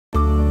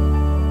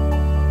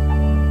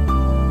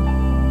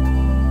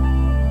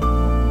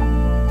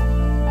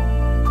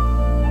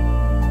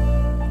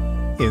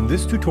In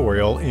this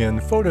tutorial in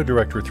Photo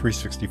Director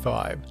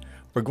 365,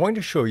 we're going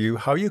to show you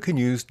how you can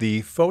use the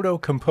Photo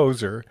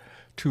Composer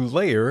to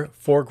layer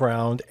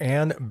foreground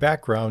and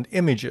background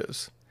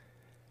images.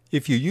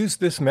 If you use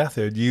this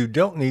method, you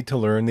don't need to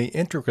learn the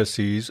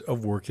intricacies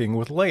of working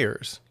with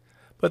layers,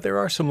 but there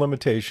are some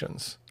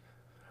limitations.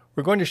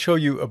 We're going to show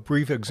you a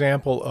brief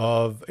example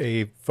of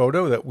a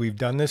photo that we've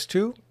done this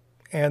to,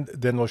 and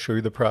then we'll show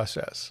you the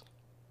process.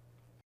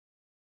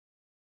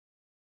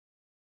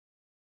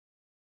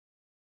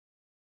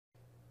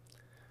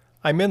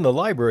 I'm in the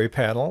Library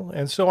panel,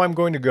 and so I'm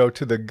going to go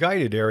to the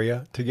Guided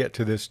area to get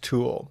to this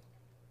tool.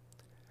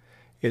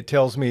 It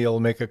tells me it'll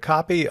make a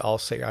copy. I'll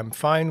say I'm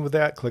fine with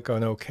that. Click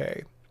on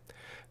OK.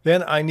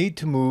 Then I need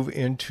to move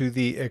into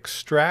the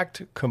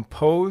Extract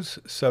Compose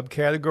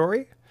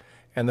subcategory,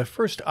 and the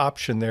first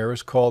option there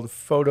is called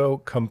Photo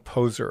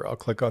Composer. I'll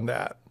click on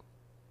that.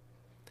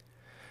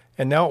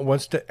 And now it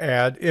wants to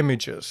add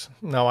images.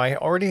 Now I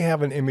already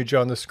have an image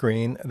on the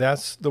screen.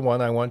 That's the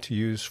one I want to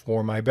use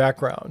for my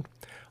background.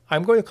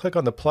 I'm going to click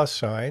on the plus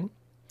sign,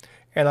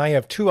 and I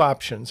have two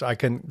options. I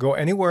can go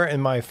anywhere in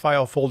my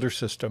file folder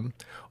system,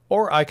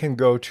 or I can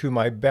go to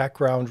my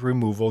background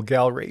removal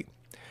gallery.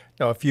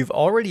 Now, if you've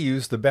already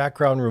used the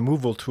background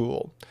removal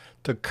tool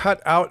to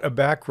cut out a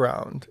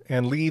background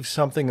and leave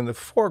something in the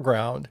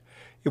foreground,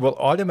 it will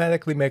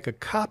automatically make a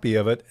copy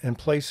of it and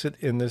place it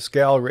in this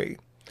gallery.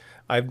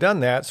 I've done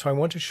that, so I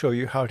want to show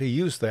you how to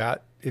use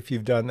that if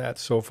you've done that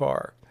so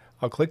far.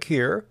 I'll click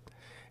here.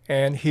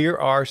 And here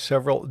are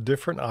several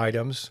different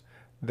items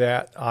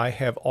that I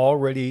have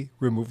already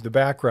removed the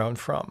background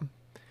from.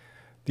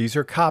 These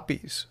are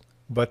copies,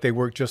 but they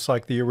work just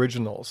like the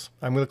originals.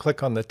 I'm going to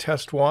click on the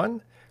test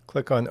one,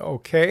 click on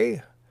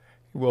OK.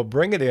 We'll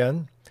bring it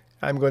in.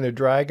 I'm going to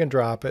drag and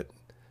drop it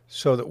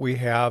so that we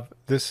have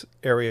this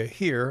area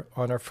here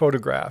on our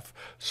photograph.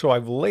 So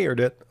I've layered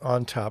it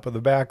on top of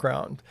the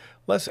background.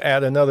 Let's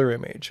add another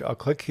image. I'll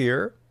click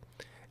here,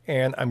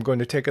 and I'm going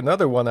to take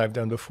another one I've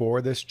done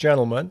before, this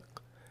gentleman,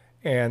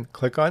 and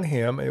click on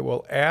him. It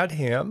will add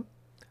him.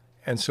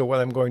 And so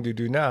what I'm going to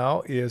do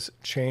now is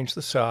change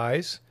the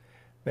size,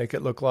 make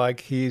it look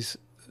like he's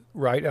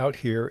right out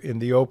here in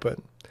the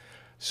open.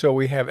 So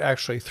we have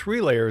actually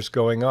three layers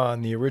going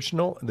on, the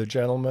original, the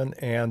gentleman,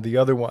 and the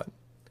other one.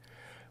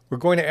 We're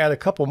going to add a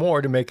couple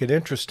more to make it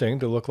interesting,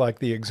 to look like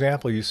the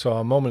example you saw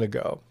a moment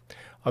ago.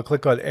 I'll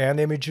click on Add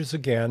Images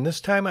again.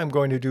 This time I'm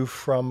going to do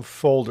From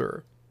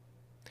Folder.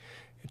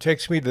 It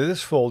takes me to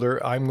this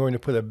folder. I'm going to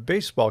put a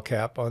baseball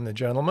cap on the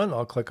gentleman.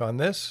 I'll click on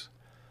this,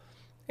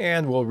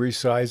 and we'll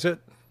resize it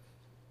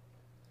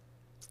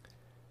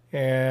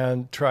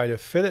and try to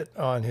fit it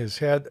on his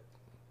head, at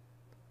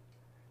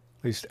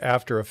least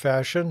after a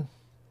fashion.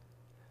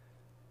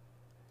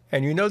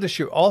 And you notice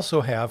you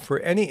also have, for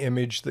any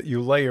image that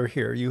you layer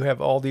here, you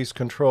have all these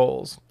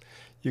controls.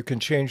 You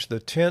can change the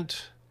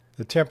tint,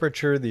 the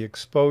temperature, the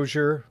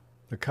exposure,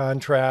 the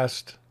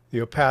contrast, the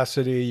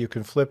opacity. You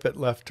can flip it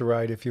left to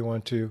right if you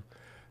want to.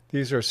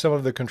 These are some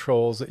of the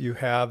controls that you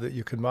have that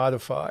you can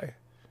modify.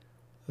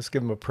 Let's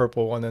give them a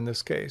purple one in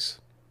this case.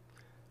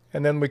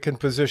 And then we can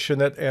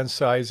position it and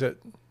size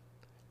it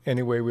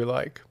any way we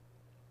like.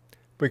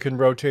 We can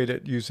rotate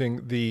it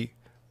using the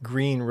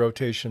green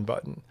rotation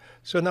button.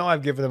 So now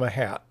I've given him a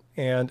hat,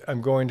 and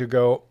I'm going to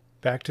go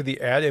back to the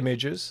Add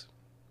Images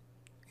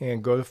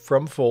and go to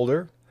From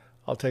Folder.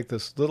 I'll take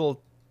this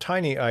little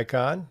tiny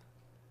icon,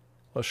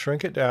 I'll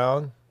shrink it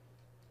down,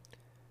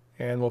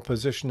 and we'll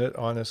position it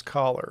on his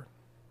collar.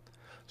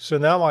 So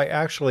now I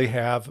actually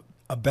have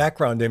a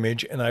background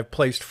image, and I've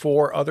placed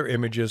four other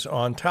images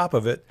on top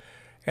of it,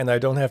 and I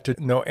don't have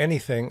to know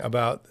anything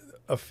about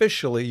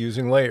officially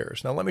using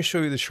layers. Now let me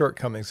show you the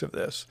shortcomings of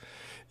this.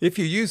 If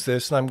you use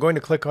this, and I'm going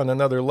to click on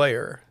another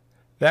layer,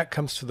 that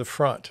comes to the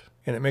front,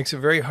 and it makes it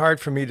very hard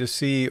for me to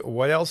see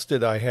what else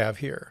did I have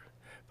here.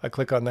 If I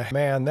click on the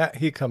man,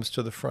 he comes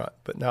to the front,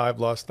 but now I've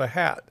lost the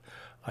hat.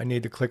 I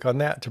need to click on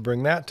that to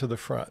bring that to the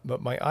front,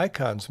 but my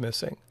icon's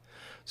missing.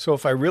 So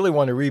if I really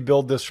want to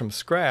rebuild this from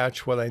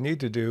scratch, what I need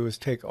to do is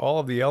take all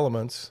of the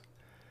elements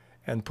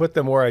and put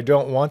them where I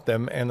don't want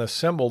them and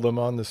assemble them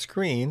on the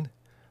screen.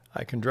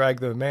 I can drag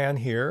the man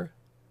here.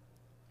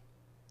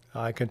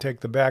 I can take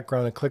the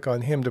background and click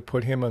on him to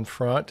put him in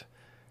front,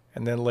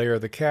 and then layer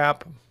the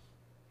cap,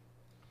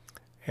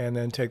 and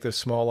then take the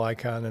small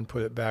icon and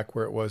put it back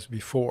where it was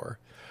before.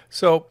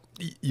 So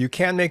you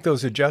can make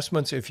those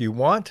adjustments if you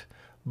want,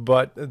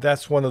 but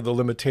that's one of the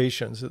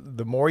limitations.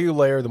 The more you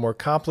layer, the more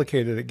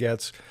complicated it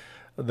gets,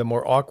 the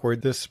more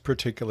awkward this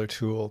particular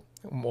tool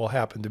will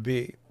happen to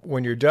be.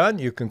 When you're done,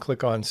 you can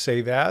click on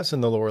Save As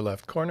in the lower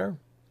left corner,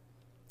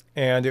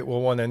 and it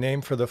will want a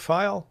name for the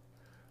file.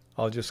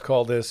 I'll just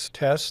call this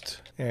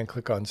Test and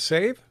click on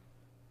Save.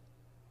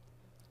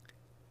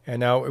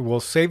 And now it will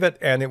save it,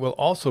 and it will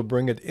also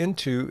bring it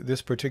into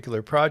this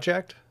particular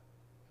project.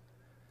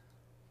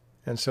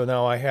 And so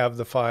now I have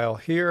the file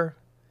here.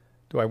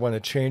 Do I want to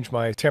change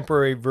my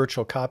temporary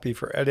virtual copy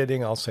for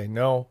editing? I'll say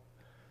no.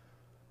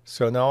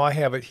 So now I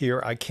have it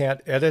here. I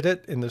can't edit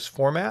it in this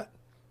format,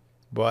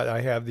 but I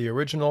have the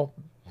original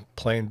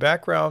plain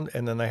background,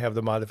 and then I have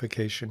the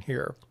modification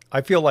here.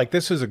 I feel like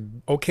this is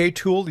an okay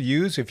tool to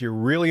use if you're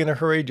really in a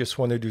hurry, just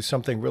want to do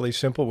something really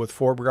simple with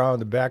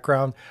foreground and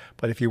background.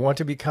 But if you want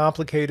to be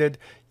complicated,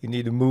 you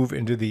need to move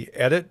into the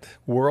edit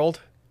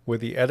world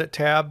with the edit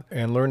tab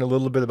and learn a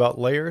little bit about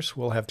layers.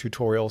 We'll have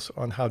tutorials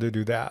on how to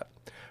do that.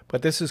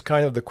 But this is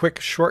kind of the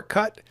quick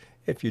shortcut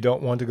if you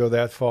don't want to go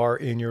that far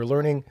in your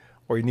learning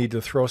or you need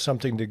to throw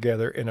something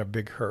together in a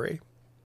big hurry.